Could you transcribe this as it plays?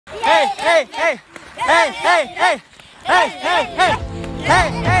hey, hey, hey, hey, hey, hey, hey, hey, hey, hey,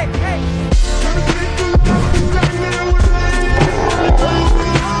 hey, hey.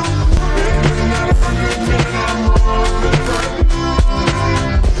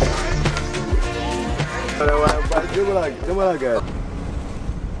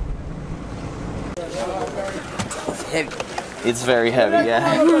 It's very heavy, yeah.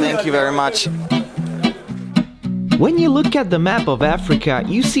 Thank you very much. When you look at the map of Africa,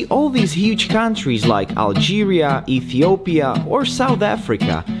 you see all these huge countries like Algeria, Ethiopia or South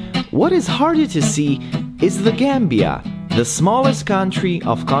Africa. What is harder to see is the Gambia, the smallest country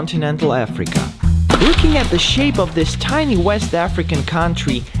of continental Africa. Looking at the shape of this tiny West African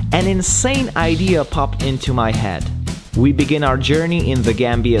country, an insane idea popped into my head. We begin our journey in the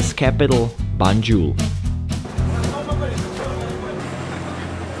Gambia's capital, Banjul.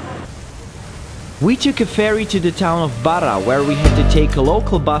 We took a ferry to the town of Barra, where we had to take a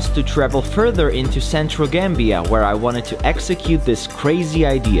local bus to travel further into central Gambia, where I wanted to execute this crazy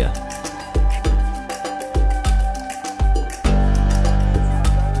idea.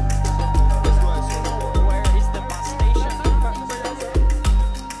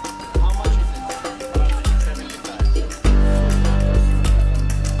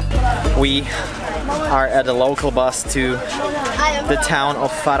 We are at a local bus to the town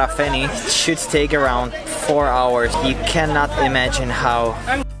of Farafenni. It should take around 4 hours. You cannot imagine how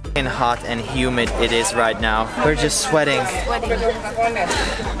hot and humid it is right now. We're just sweating. I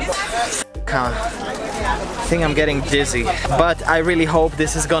think I'm getting dizzy, but I really hope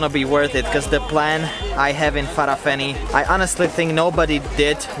this is gonna be worth it, because the plan I have in Farafenni, I honestly think nobody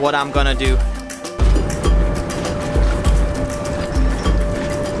did what I'm gonna do.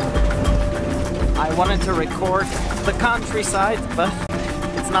 I wanted to record the countryside, but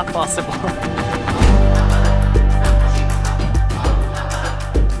it's not possible.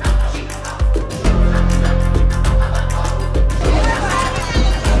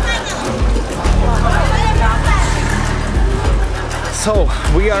 So,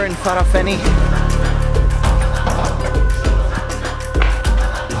 we are in Farafenni.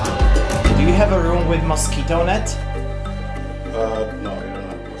 Do you have a room with mosquito net? No, we don't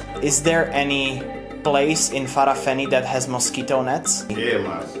have. Is there any place in Farafenni that has mosquito nets?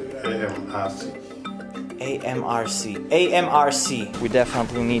 AMRC. We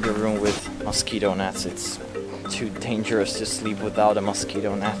definitely need a room with mosquito nets. It's too dangerous to sleep without a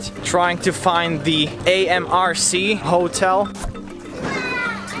mosquito net. Trying to find the AMRC hotel.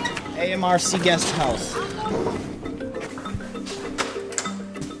 AMRC guest house.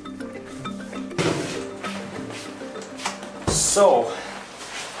 So,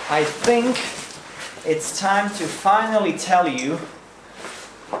 I think it's time to finally tell you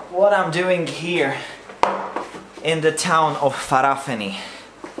what I'm doing here in the town of Farafenni.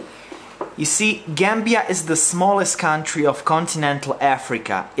 You see, Gambia is the smallest country of continental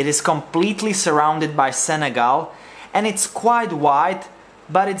Africa. It is completely surrounded by Senegal, and it's quite wide,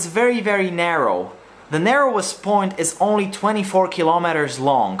 but it's very narrow. The narrowest point is only 24 kilometers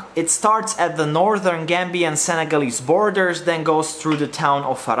long. It starts at the northern Gambian Senegalese borders, then goes through the town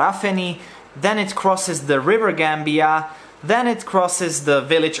of Farafenni, then it crosses the river Gambia, then it crosses the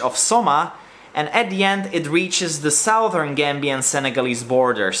village of Soma, and at the end it reaches the southern Gambian Senegalese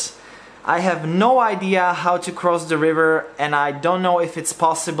borders. I have no idea how to cross the river, and I don't know if it's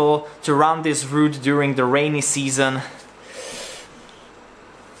possible to run this route during the rainy season,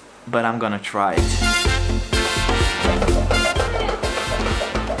 but I'm gonna try it.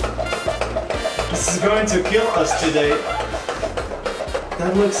 This is going to kill us today.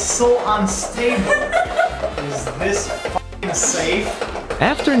 That looks so unstable. Is this f***ing safe?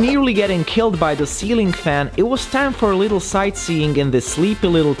 After nearly getting killed by the ceiling fan, it was time for a little sightseeing in this sleepy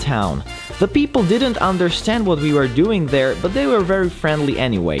little town. The people didn't understand what we were doing there, but they were very friendly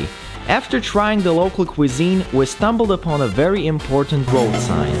anyway. After trying the local cuisine, we stumbled upon a very important road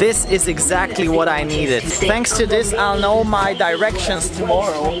sign. This is exactly what I needed. Thanks to this, I'll know my directions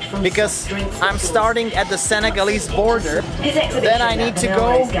tomorrow, because I'm starting at the Senegalese border. Then I need to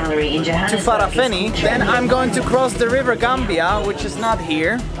go to Farafenni. Then I'm going to cross the river Gambia, which is not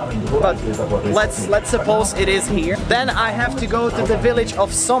here, but let's suppose it is here. Then I have to go to the village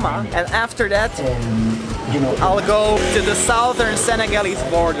of Soma, and after that I'll go to the southern Senegalese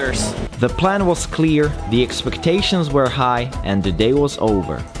borders. The plan was clear, the expectations were high, and the day was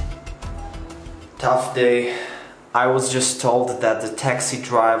over. Tough day. I was just told that the taxi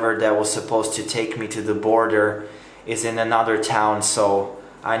driver that was supposed to take me to the border is in another town, so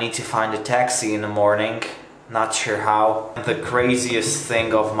I need to find a taxi in the morning. Not sure how. The craziest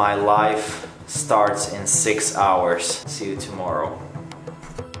thing of my life starts in 6 hours. See you tomorrow.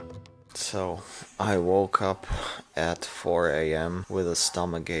 So I woke up at 4 a.m. with a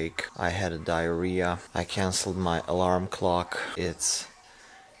stomach ache. I had a diarrhea. I cancelled my alarm clock. It's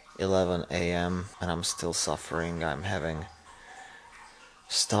 11 a.m. and I'm still suffering. I'm having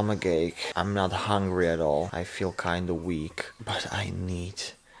stomach ache. I'm not hungry at all. I feel kind of weak, but I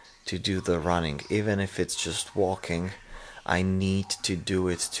need to do the running. Even if it's just walking, I need to do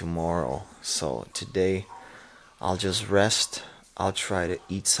it tomorrow. So today I'll just rest. I'll try to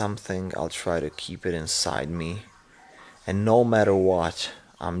eat something. I'll try to keep it inside me. And no matter what,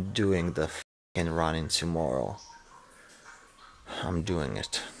 I'm doing the f***ing running tomorrow. I'm doing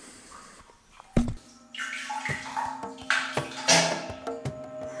it.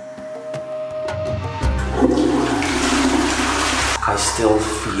 I still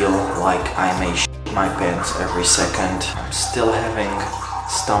feel like I may shit my pants every second. I'm still having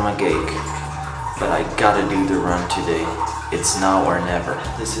stomach ache, but I gotta do the run today. It's now or never.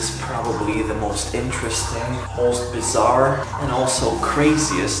 This is probably the most interesting, most bizarre, and also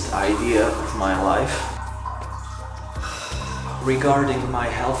craziest idea of my life. Regarding my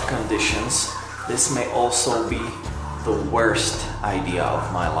health conditions, this may also be the worst idea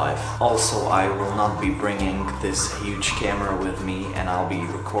of my life. Also, I will not be bringing this huge camera with me, and I'll be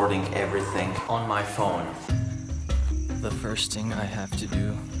recording everything on my phone. The first thing I have to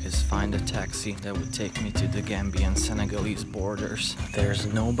do is find a taxi that would take me to the Gambian-Senegalese borders. There's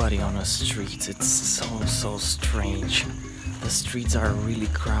nobody on the streets. It's so strange. The streets are really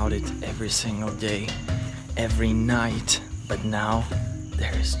crowded every single day, every night, but now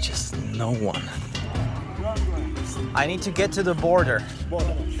there is just no one. I need to get to the border.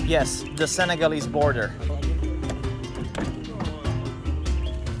 Yes, the Senegalese border.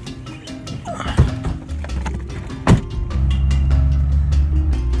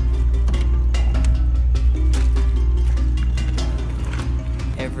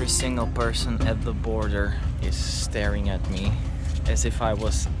 Every single person at the border is staring at me as if I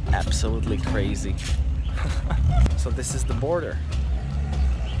was absolutely crazy. So this is the border.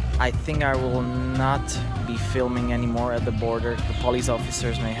 I think I will not be filming anymore at the border. The police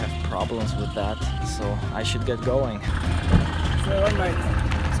officers may have problems with that, so I should get going. So, mate.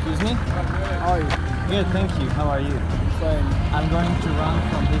 Excuse me? How are you? Good, thank you. How are you? Fine. I'm going to run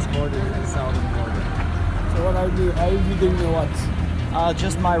from this border to the southern border. So what are you doing what?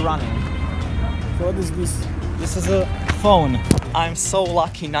 Just my running. So what is this? This is a phone. I'm so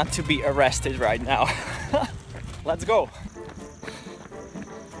lucky not to be arrested right now. Let's go.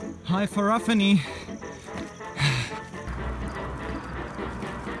 Hi, Farafani.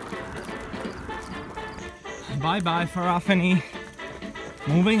 Bye-bye, Farafani.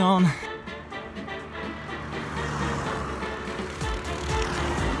 Moving on.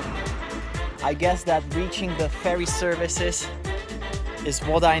 I guess that reaching the ferry services is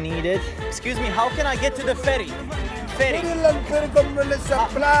what I needed. Excuse me, how can I get to the ferry? Ferry. How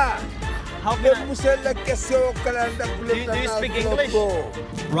can I... Do you speak English?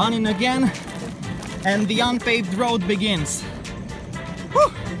 Running again, and the unpaved road begins.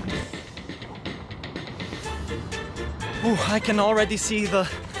 Whew. Ooh, I can already see the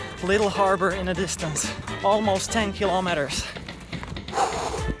little harbor in the distance. Almost 10 kilometers.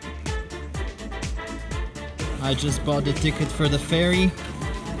 I just bought the ticket for the ferry.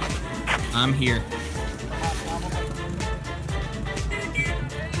 I'm here.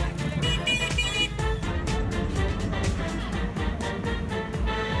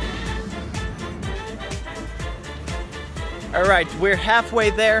 Alright, we're halfway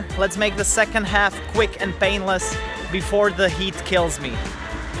there. Let's make the second half quick and painless before the heat kills me.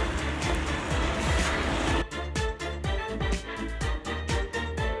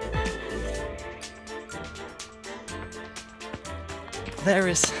 There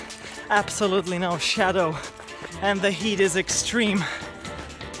is absolutely no shadow and the heat is extreme.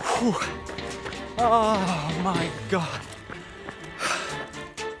 Whew. Oh my god.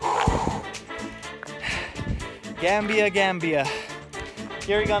 Gambia, Gambia,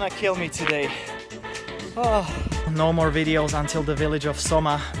 you're gonna kill me today. Oh. No more videos until the village of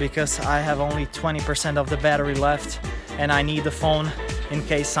Soma because I have only 20% of the battery left and I need the phone in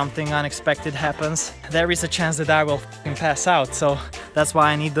case something unexpected happens. There is a chance that I will f***ing pass out, so that's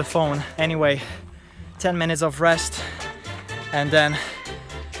why I need the phone. Anyway, 10 minutes of rest and then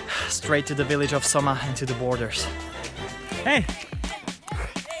straight to the village of Soma and to the borders. Hey!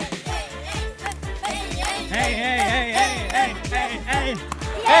 Hey, hey, hey, hey, hey, hey, hey!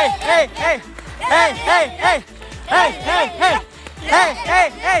 Hey, hey, hey! Hey, hey, hey! Hey, hey, hey! Hey, hey,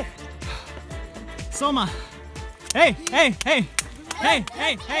 hey! Soma! Hey, hey, hey! Hey,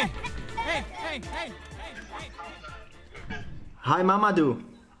 hey, hey! Hey, hey, hey! Hi, Mamadou.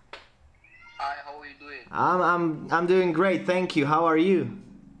 I'm doing great, thank you. How are you?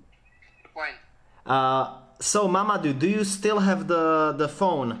 Fine. So Mamadou, do you still have the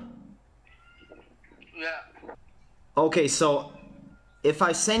phone? Yeah. Okay, so if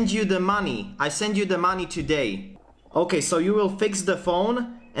I send you the money, I send you the money today. Okay, so you will fix the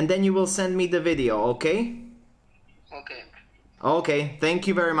phone and then you will send me the video, okay? Okay. Okay, thank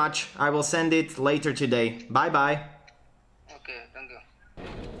you very much. I will send it later today. Bye bye. Okay, thank you.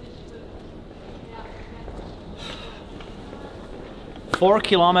 4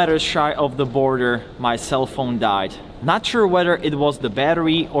 kilometers shy of the border, my cell phone died. Not sure whether it was the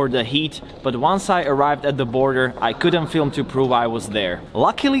battery or the heat, but once I arrived at the border, I couldn't film to prove I was there.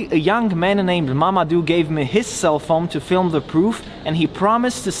 Luckily, a young man named Mamadou gave me his cell phone to film the proof, and he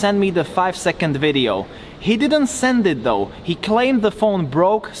promised to send me the 5-second video. He didn't send it though. He claimed the phone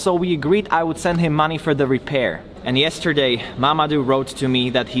broke, so we agreed I would send him money for the repair. And yesterday, Mamadou wrote to me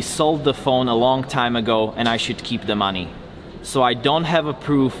that he sold the phone a long time ago and I should keep the money. So I don't have a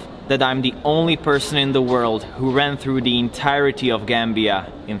proof that I'm the only person in the world who ran through the entirety of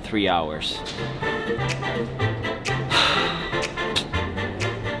Gambia in 3 hours.